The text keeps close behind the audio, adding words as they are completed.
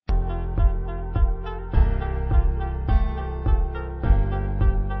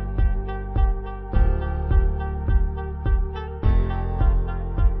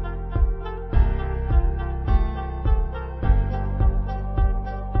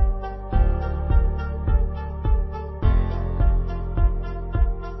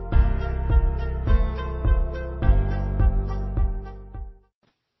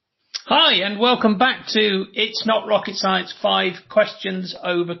Hi, and welcome back to It's Not Rocket Science, 5 Questions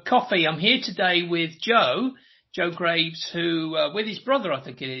Over Coffee. I'm here today with Joe Graves, who, with his brother, I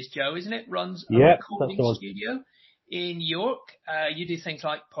think it is, Joe, isn't it, runs a recording studio in York. You do things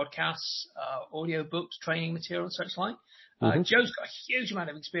like podcasts, audio books, training material, and such like. Joe's got a huge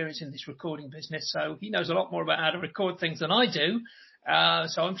amount of experience in this recording business, so he knows a lot more about how to record things than I do.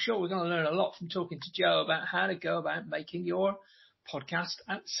 So I'm sure we're going to learn a lot from talking to Joe about how to go about making your podcast,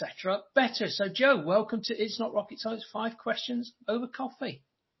 etc. better. So, Joe, welcome to It's Not Rocket Science, 5 Questions Over Coffee.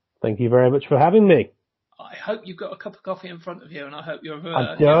 Thank you very much for having me. I hope you've got a cup of coffee in front of you, and I hope you're...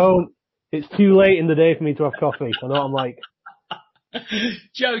 I don't. It's too late in the day for me to have coffee. I know what I'm like.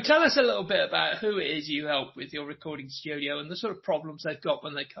 Joe, tell us a little bit about who it is you help with your recording studio and the sort of problems they've got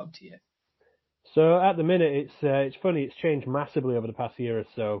when they come to you. So at the minute, it's funny. It's changed massively over the past year or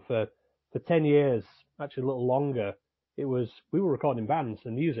so. For 10 years, actually a little longer, we were recording bands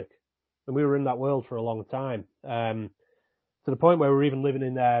and music, and we were in that world for a long time. To the point where we were even living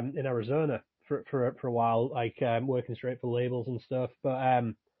in Arizona for a while, like working straight for labels and stuff. But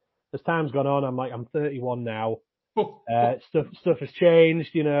as time's gone on, I'm 31 now. Stuff has changed,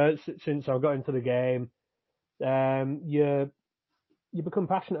 since I got into the game. You become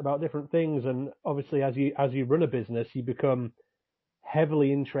passionate about different things, and obviously as you run a business, you become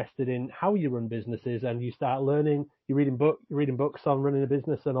heavily interested in how you run businesses, and you start learning. You're reading books on running a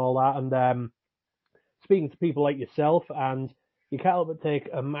business and all that, and speaking to people like yourself, and you can't help but take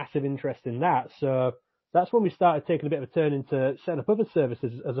a massive interest in that. So that's when we started taking a bit of a turn into setting up other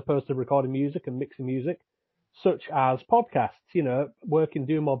services as opposed to recording music and mixing music, such as podcasts, doing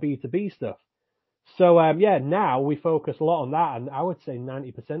more B2B stuff. So, now we focus a lot on that, and I would say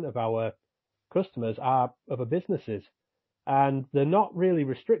 90% of our customers are other businesses, and they're not really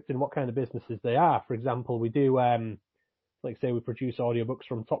restricting what kind of businesses they are. For example, we do, we produce audiobooks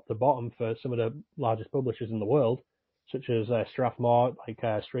from top to bottom for some of the largest publishers in the world, such as Strathmore,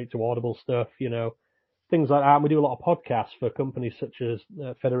 straight to Audible stuff, things like that. And we do a lot of podcasts for companies such as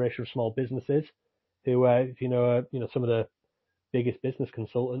Federation of Small Businesses, who, if you know, some of the biggest business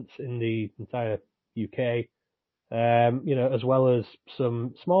consultants in the entire UK, as well as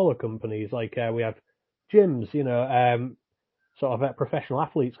some smaller companies, like we have gyms, sort of professional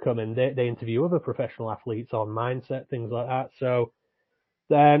athletes come in. They interview other professional athletes on mindset, things like that. So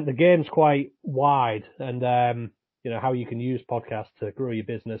the game's quite wide, and how you can use podcasts to grow your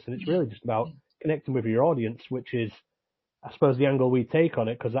business. And it's really just about connecting with your audience, which is, I suppose, the angle we take on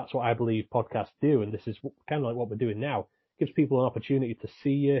it, because that's what I believe podcasts do. And this is kind of like what we're doing now. It gives people an opportunity to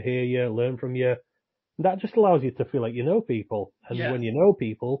see you, hear you, learn from you. And that just allows you to feel like you know people. And when you know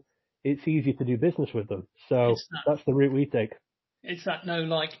people, it's easy to do business with them. So that's the route we take. It's that know,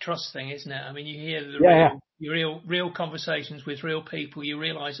 like, trust thing, isn't it? I mean, you hear the real conversations with real people. You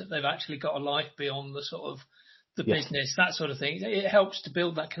realise that they've actually got a life beyond the sort of the business, that sort of thing. It helps to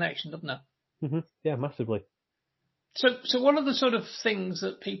build that connection, doesn't it? Mm-hmm. Yeah, massively. So what are the sort of things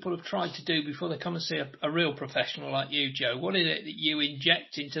that people have tried to do before they come and see a real professional like you, Joe? What is it that you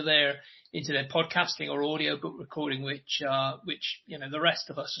inject into their podcasting or audiobook recording, which the rest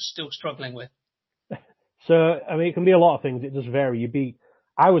of us are still struggling with? So, I mean, it can be a lot of things. It does vary.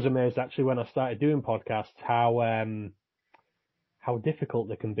 I was amazed actually when I started doing podcasts how difficult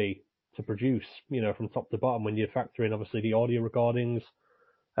they can be to produce, from top to bottom, when you factor in obviously the audio recordings,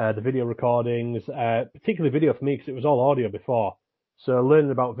 the video recordings, particularly video for me, because it was all audio before. So learning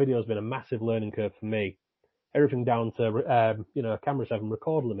about video has been a massive learning curve for me. Everything down to, camera 7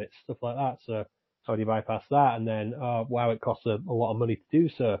 record limits, stuff like that. So how do you bypass that? And then, it costs a lot of money to do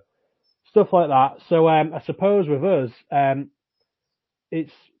so. Stuff like that. So I suppose with us,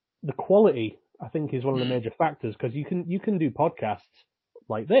 it's the quality, I think, is one of the major factors, because you can do podcasts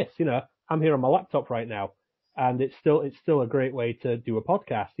like this. I'm here on my laptop right now, and it's still a great way to do a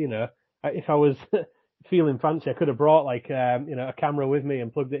podcast. If I was feeling fancy, I could have brought a camera with me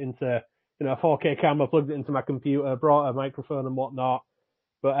and plugged it into a 4K camera, plugged it into my computer, brought a microphone and whatnot.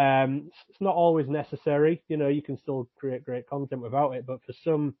 But it's not always necessary. You can still create great content without it. But for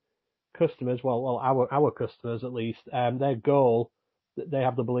some customers, our customers at least, their goal, they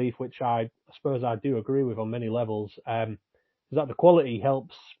have the belief, which I suppose I do agree with on many levels, is that the quality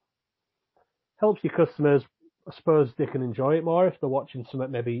helps your customers. I suppose they can enjoy it more if they're watching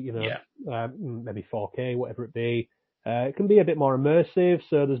something, maybe 4K, whatever it be. It can be a bit more immersive,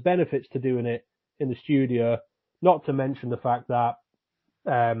 so there's benefits to doing it in the studio, not to mention the fact that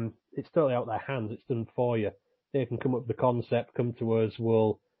it's totally out of their hands. It's done for you. They can come up with the concept, come to us,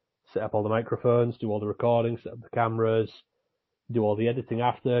 we'll set up all the microphones, do all the recording, set up the cameras, do all the editing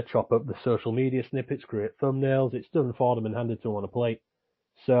after, chop up the social media snippets, create thumbnails. It's done for them and handed to them on a plate.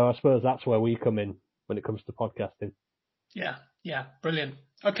 So I suppose that's where we come in when it comes to podcasting. Yeah, brilliant.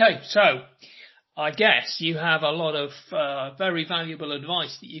 Okay, so I guess you have a lot of very valuable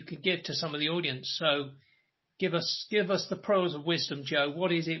advice that you could give to some of the audience. So give us the pearls of wisdom, Joe.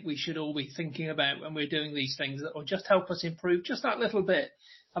 What is it we should all be thinking about when we're doing these things that will just help us improve just that little bit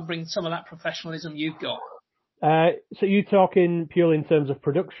and bring some of that professionalism you've got? So you talking purely in terms of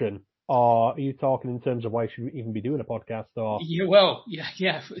production, or are you talking in terms of why should we even be doing a podcast? Or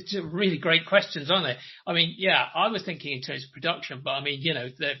yeah, it's really great questions, aren't they? I mean, yeah, I was thinking in terms of production, but I mean,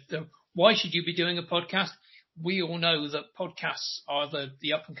 why should you be doing a podcast? We all know that podcasts are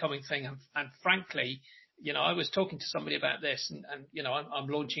the up and coming thing, and frankly, I was talking to somebody about this, and I'm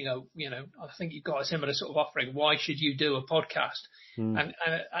launching I think you've got a similar sort of offering. Why should you do a podcast? And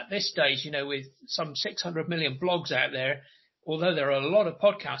at this stage, with some 600 million blogs out there, although there are a lot of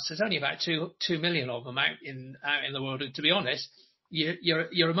podcasts, there's only about 2 million of them out in the world. And to be honest,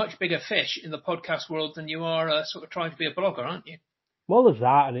 you're a much bigger fish in the podcast world than you are sort of trying to be a blogger, aren't you? Well, there's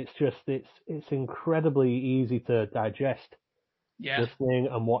that, and it's incredibly easy to digest. Yeah. Listening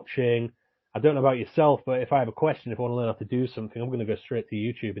and watching. I don't know about yourself, but if I have a question, if I want to learn how to do something, I'm going to go straight to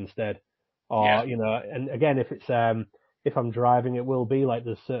YouTube instead. Or, and again, if I'm driving, it will be like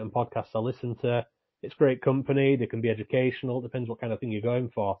there's certain podcasts I listen to. It's great company. They can be educational. It depends what kind of thing you're going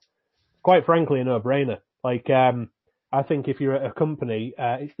for. Quite frankly, a no-brainer. Like, I think if you're at a company,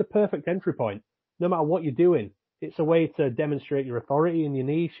 it's the perfect entry point. No matter what you're doing, it's a way to demonstrate your authority in your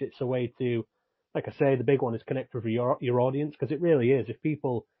niche. It's a way to, like I say, the big one is connect with your audience, because it really is. If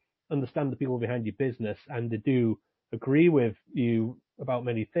people understand the people behind your business and they do agree with you about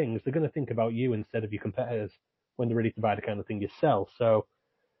many things, they're going to think about you instead of your competitors when they're ready to buy the kind of thing you sell. So,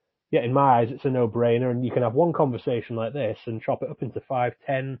 yeah, in my eyes, it's a no-brainer, and you can have one conversation like this and chop it up into 5,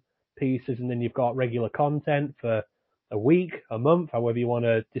 10 pieces, and then you've got regular content for a week, a month, however you want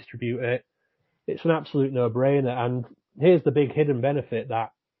to distribute it. It's an absolute no-brainer, and here's the big hidden benefit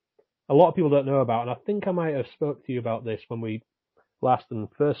that a lot of people don't know about, and I think I might have spoke to you about this when we last and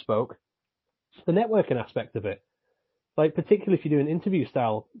first spoke, the networking aspect of it. Like, particularly if you're doing interview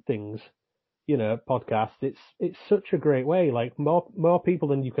style things, podcasts, it's such a great way. Like, more people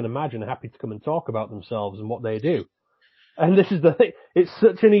than you can imagine are happy to come and talk about themselves and what they do. And this is the thing, it's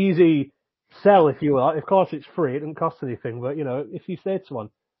such an easy sell, if you will. Of course, it's free, it doesn't cost anything, but, if you say to someone,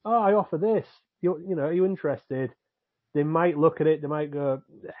 oh, I offer this, are you interested? They might look at it, they might go,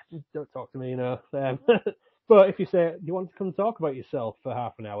 don't talk to me, But if you say, you want to come talk about yourself for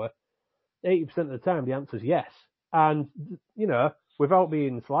half an hour, 80% of the time the answer is yes. And, without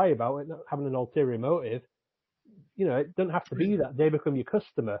being sly about it, not having an ulterior motive, it doesn't have to be that they become your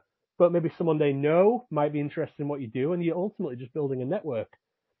customer, but maybe someone they know might be interested in what you do, and you're ultimately just building a network.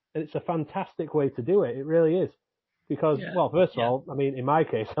 And it's a fantastic way to do it. It really is. Because, first of all, I mean, in my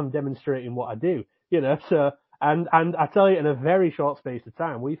case, I'm demonstrating what I do, so, and I tell you, in a very short space of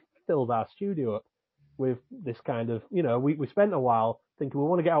time, we've filled our studio up with this kind of, we spent a while thinking we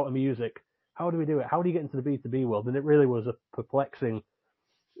want to get out of music. How do we do it? How do you get into the B2B world? And it really was a perplexing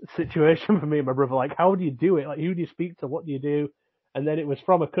situation for me and my brother. Like, how do you do it? Like, who do you speak to? What do you do? And then it was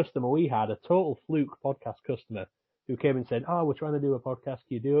from a customer we had, a total fluke podcast customer, who came and said, oh, we're trying to do a podcast. Can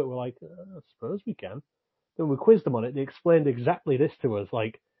you do it? We're like, I suppose we can. Then we quizzed them on it. They explained exactly this to us.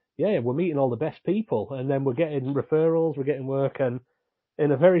 Like, yeah, we're meeting all the best people, and then we're getting referrals, we're getting work, and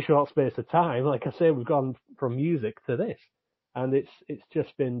in a very short space of time, like I say, we've gone from music to this, and it's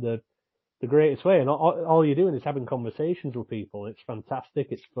just been the greatest way. And all you're doing is having conversations with people. It's fantastic.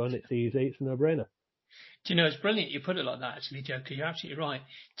 It's fun. It's easy. It's a no-brainer. Do you know, it's brilliant you put it like that, actually, Joe, because you're absolutely right.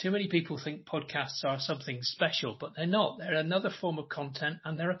 Too many people think podcasts are something special, but they're not. They're another form of content,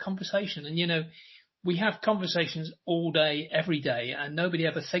 and they're a conversation. And, we have conversations all day, every day, and nobody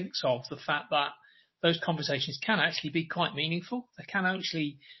ever thinks of the fact that those conversations can actually be quite meaningful. They can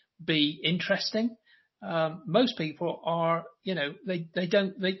actually be interesting. Most people are,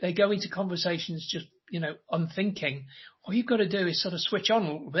 they go into conversations just, unthinking. All you've got to do is sort of switch on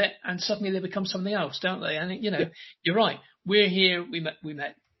a little bit, and suddenly they become something else, don't they? And, You're right. We're here. We met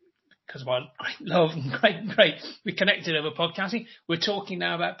because of our great love and great. We connected over podcasting. We're talking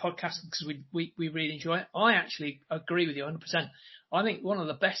now about podcasting because we really enjoy it. I actually agree with you 100%. I think one of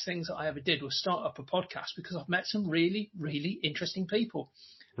the best things that I ever did was start up a podcast because I've met some really, really interesting people.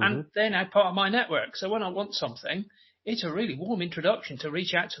 Mm-hmm. And they're now part of my network. So when I want something, it's a really warm introduction to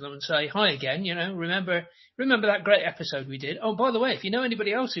reach out to them and say, hi again, remember that great episode we did? Oh, by the way, if you know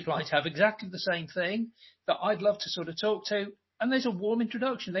anybody else who'd like to have exactly the same thing that I'd love to sort of talk to, and there's a warm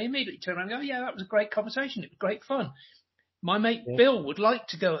introduction, they immediately turn around and go, yeah, that was a great conversation. It was great fun. My mate Bill would like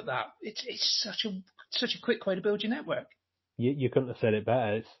to go at that. It's such a quick way to build your network. you couldn't have said it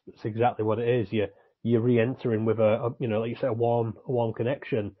better. It's exactly what it is. You're re-entering with a like you said, a warm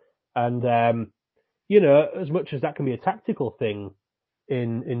connection. And, as much as that can be a tactical thing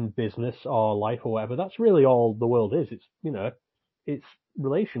in business or life or whatever, that's really all the world is. It's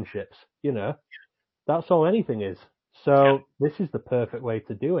relationships, that's all anything is. So this is the perfect way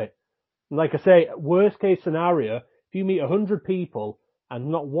to do it. And like I say, worst case scenario, if you meet 100 people and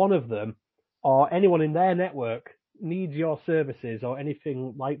not one of them or anyone in their network needs your services or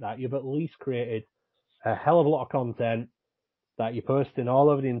anything like that, you've at least created a hell of a lot of content that you're posting all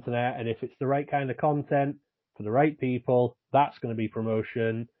over the internet. And if it's the right kind of content for the right people, that's going to be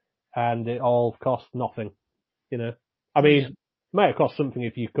promotion, and it all costs nothing, I mean, it might have cost something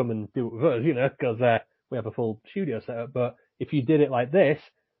if you come and do it with us, because we have a full studio set up. But if you did it like this,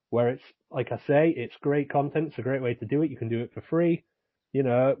 where it's, like I say, it's great content, it's a great way to do it. You can do it for free,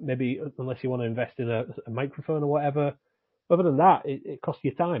 maybe unless you want to invest in a microphone or whatever. Other than that, it costs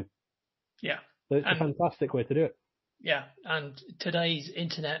you time. Yeah. So it's a fantastic way to do it. Yeah. And today's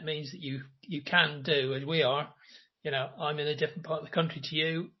internet means that you can do, as we are, I'm in a different part of the country to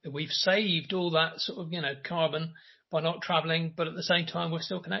you. We've saved all that sort of, carbon by not traveling, but at the same time, we're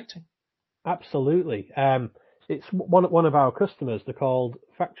still connecting. Absolutely. It's one of our customers. They're called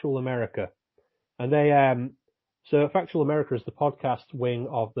Factual America, and they so Factual America is the podcast wing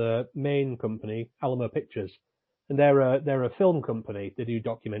of the main company, Alamo Pictures, and they're a film company. They do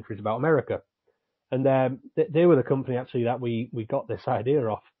documentaries about America, and they were the company actually that we got this idea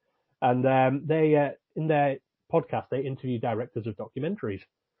off. And they in their podcast they interview directors of documentaries,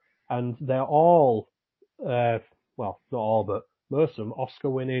 and they're all well, not all, but most of them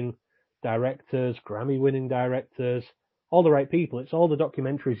Oscar-winning directors, Grammy-winning directors, all the right people. It's all the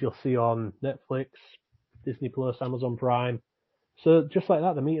documentaries you'll see on Netflix, Disney Plus, Amazon Prime. So just like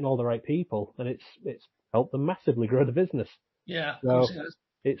that, they're meeting all the right people, and it's helped them massively grow the business. Yeah, so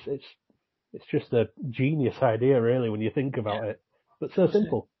it's just a genius idea, really, when you think about it. But so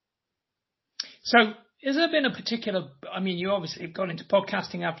simple. So, has there been a particular? I mean, you obviously have gone into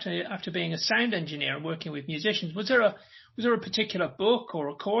podcasting after being a sound engineer and working with musicians. Was there a particular book or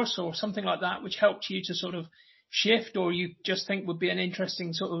a course or something like that which helped you to sort of shift, or you just think would be an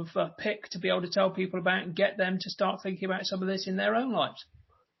interesting sort of pick to be able to tell people about and get them to start thinking about some of this in their own lives?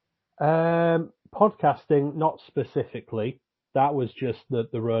 Podcasting, not specifically. That was just the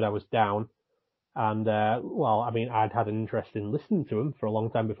road I was down. And, well, I mean, I'd had an interest in listening to them for a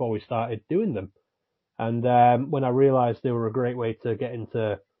long time before we started doing them. And when I realised they were a great way to get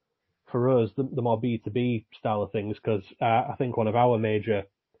into, for us, the more B2B style of things, because I think one of our major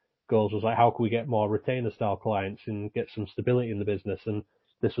goals was like, how can we get more retainer style clients and get some stability in the business? And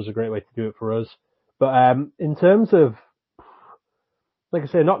this was a great way to do it for us. But in terms of, like I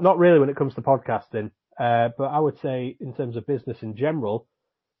say, not really when it comes to podcasting, but I would say in terms of business in general,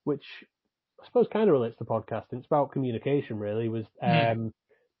 which I suppose kind of relates to podcasting, it's about communication really, was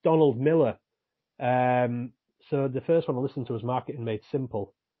Donald Miller. So the first one I listened to was Marketing Made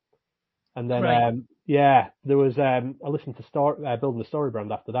Simple. And then, there was, I listened to Building the Story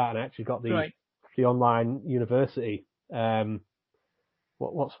Brand after that, and I actually got the online university.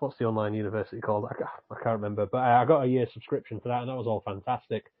 What's the online university called? I can't remember, but I got a year subscription to that, and that was all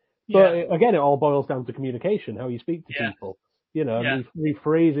fantastic. Yeah. But again, it all boils down to communication, how you speak to people,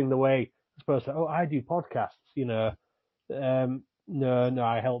 rephrasing the way, I suppose, I do podcasts, no,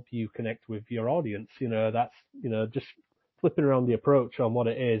 I help you connect with your audience, that's, just flipping around the approach on what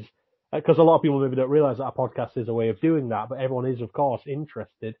it is. Because a lot of people maybe don't realize that a podcast is a way of doing that, but everyone is, of course,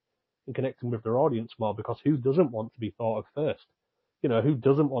 interested in connecting with their audience more, because who doesn't want to be thought of first? Who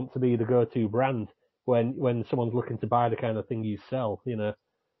doesn't want to be the go-to brand when someone's looking to buy the kind of thing you sell,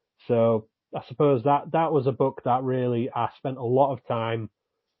 So I suppose that was a book that really, I spent a lot of time.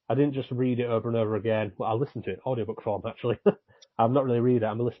 I didn't just read it over and over again. Well, I listened to it, audiobook form, actually. I'm not really reading it,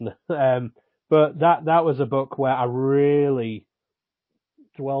 I'm a listener. But that was a book where I really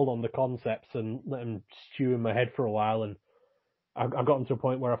dwelled on the concepts and let them stew in my head for a while, and I've gotten to a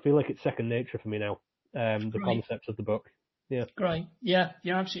point where I feel like it's second nature for me now, the concepts of the book. Yeah. Great. Yeah,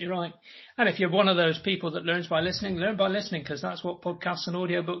 you're absolutely right. And if you're one of those people that learns by listening, learn by listening, because that's what podcasts and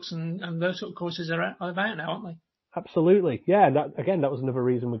audiobooks and those sort of courses are about now, aren't they? Absolutely. Yeah. And that was another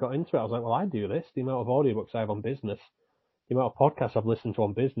reason we got into it. I was like, well, I do this. The amount of audiobooks I have on business, the amount of podcasts I've listened to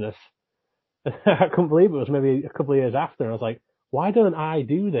on business. I couldn't believe it was maybe a couple of years after. I was like, why don't I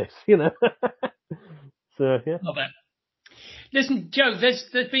do this? So, yeah. Love it. Listen, Joe, there's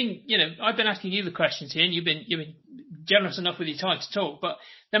been, I've been asking you the questions here, and you've been generous enough with your time to talk, but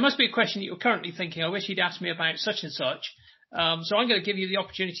there must be a question that you're currently thinking, I wish you'd asked me about such and such. So I'm going to give you the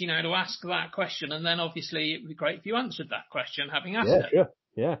opportunity now to ask that question, and then obviously it would be great if you answered that question, having asked it. Sure.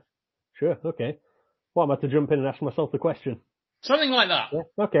 Yeah, sure. Okay. What, am I to jump in and ask myself the question? Something like that.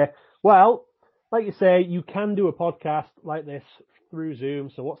 Yeah. Okay. Well, like you say, you can do a podcast like this through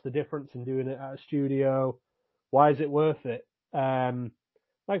Zoom. So what's the difference in doing it at a studio? Why is it worth it?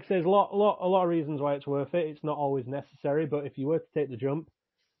 Like I say, there's a lot of reasons why it's worth it. It's not always necessary, but if you were to take the jump,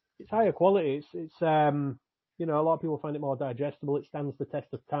 it's higher quality. It's you know, a lot of people find it more digestible. It stands the test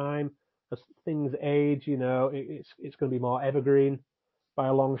of time as things age. You know, it's going to be more evergreen by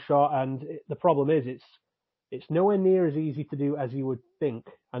a long shot. And the problem is, it's nowhere near as easy to do as you would think.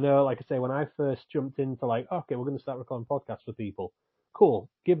 I know, like I say, when I first jumped into like, okay, we're going to start recording podcasts for people. Cool.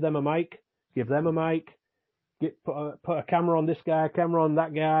 Give them a mic. Put a camera on this guy, camera on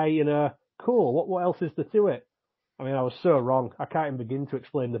that guy, you know. Cool. What else is there to it? I mean, I was so wrong. I can't even begin to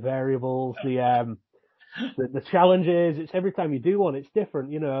explain the variables, the challenges. It's every time you do one, it's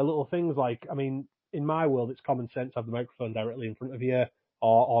different, you know, little things like, I mean, in my world, it's common sense to have the microphone directly in front of you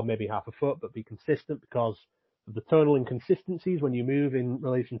or maybe half a foot, but be consistent because of the tonal inconsistencies when you move in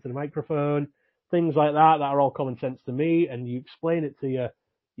relation to the microphone, things like that are all common sense to me. And you explain it to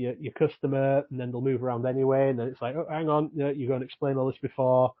your customer, and then they'll move around anyway. And then it's like, oh, hang on, you're going to explain all this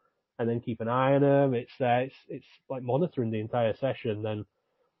before, and then keep an eye on them. It's like monitoring the entire session. Then,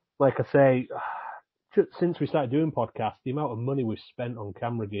 like I say, since we started doing podcasts, the amount of money we've spent on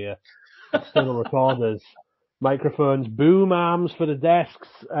camera gear, external recorders, microphones, boom arms for the desks,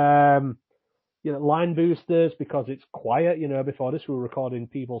 you know, line boosters because it's quiet. You know, before this we were recording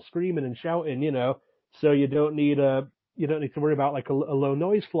people screaming and shouting. You know, so you don't need to worry about like a low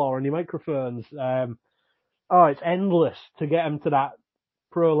noise floor on your microphones. It's endless to get them to that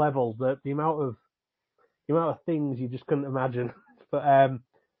pro level. The amount of things you just couldn't imagine. But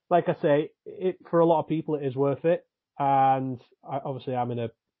like I say, for a lot of people it is worth it. And obviously I'm in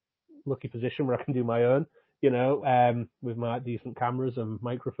a lucky position where I can do my own, you know, with my decent cameras and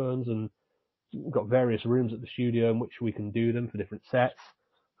microphones, and we've got various rooms at the studio in which we can do them for different sets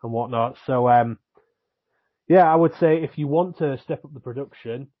and whatnot. So, yeah, I would say if you want to step up the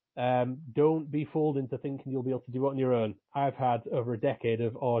production, don't be fooled into thinking you'll be able to do it on your own. I've had over a decade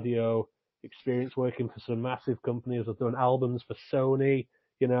of audio experience working for some massive companies. I've done albums for Sony.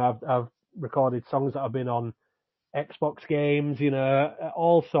 You know, I've recorded songs that have been on Xbox games, you know,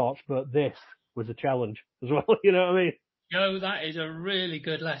 all sorts, but this was a challenge as well. You know what I mean? Joe, that is a really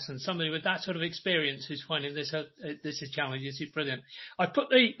good lesson. Somebody with that sort of experience who's finding this is challenging. This is brilliant. I put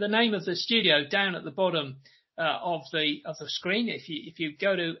the name of the studio down at the bottom of the screen. If you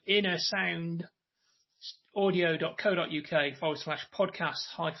go to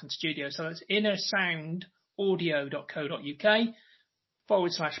innersoundaudio.co.uk/podcast-studio, so that's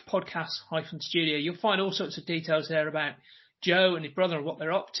innersoundaudio.co.uk/podcast-studio, you'll find all sorts of details there about Joe and his brother and what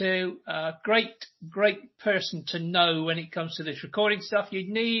they're up to. Great person to know when it comes to this recording stuff.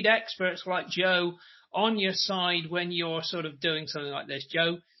 You need experts like Joe on your side when you're sort of doing something like this.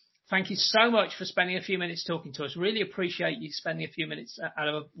 Joe, thank you so much for spending a few minutes talking to us. Really appreciate you spending a few minutes out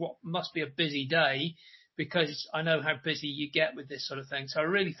of what must be a busy day, because I know how busy you get with this sort of thing. So I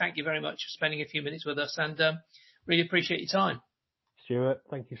really thank you very much for spending a few minutes with us, and really appreciate your time. Stuart,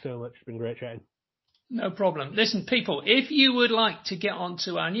 thank you so much. It's been great chatting. No problem. Listen, people, if you would like to get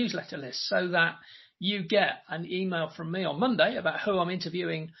onto our newsletter list so that you get an email from me on Monday about who I'm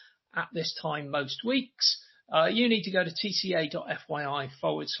interviewing at this time most weeks, you need to go to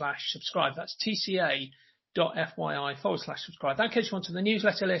tca.fyi/subscribe. That's tca.fyi/subscribe. That gets you onto the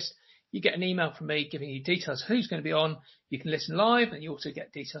newsletter list. You get an email from me giving you details of who's going to be on. You can listen live, and you also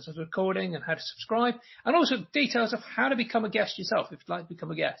get details of the recording and how to subscribe, and also details of how to become a guest yourself if you'd like to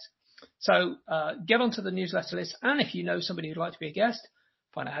become a guest. So get onto the newsletter list, and if you know somebody who'd like to be a guest,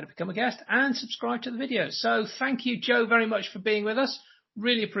 find out how to become a guest and subscribe to the videos. So thank you, Joe, very much for being with us.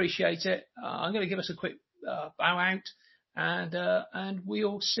 Really appreciate it. I'm going to give us a quick bow out, and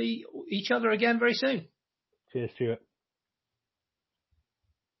we'll see each other again very soon. Cheers, Stuart.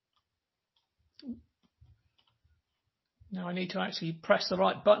 Now I need to actually press the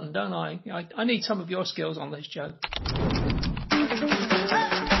right button, don't I? I need some of your skills on this, Joe.